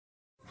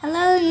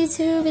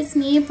YouTube, it's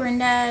me,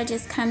 Brenda,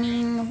 just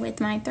coming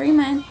with my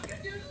 3-month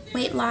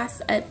weight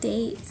loss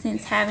update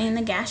since having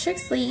the gastric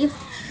sleeve.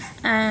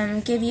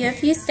 Give you a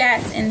few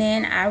stats and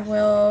then I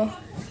will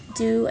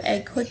do a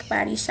quick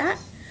body shot.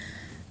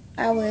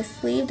 I was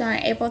sleeved on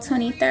April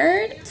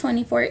 23rd,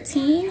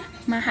 2014.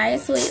 My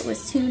highest weight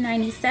was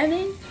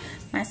 297.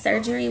 My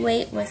surgery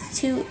weight was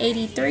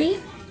 283.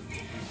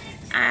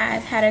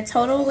 I've had a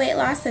total weight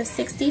loss of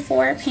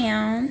 64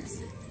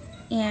 pounds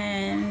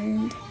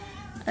and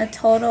a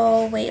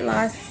total weight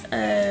loss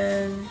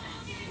of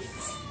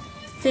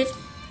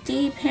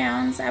 50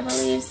 pounds, I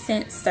believe,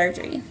 since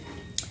surgery.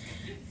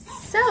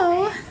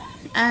 So,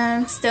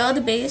 still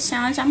the biggest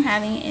challenge I'm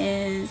having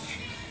is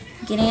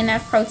getting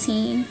enough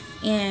protein,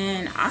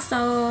 and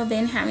also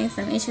been having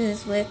some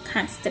issues with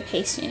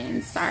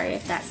constipation. Sorry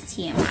if that's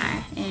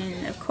TMI.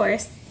 And of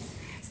course,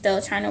 still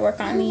trying to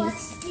work on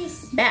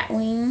these bat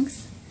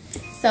wings.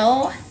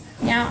 So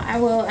now I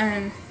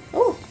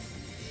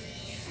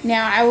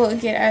will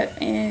get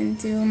up and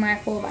do my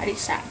full body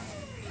shot.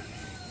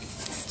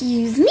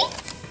 Excuse me.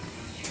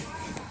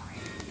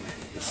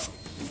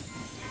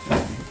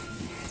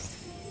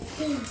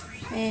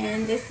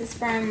 And this is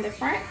from the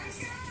front.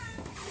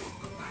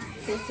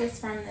 This is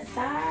from the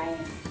side.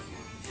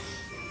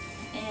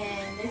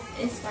 And this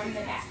is from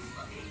the back.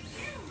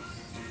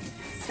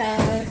 So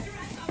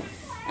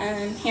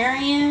here I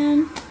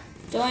am,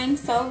 doing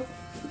so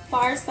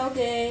far so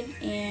good,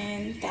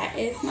 and that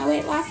is my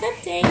weight loss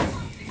update.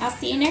 I'll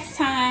see you next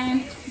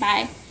time.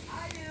 Bye.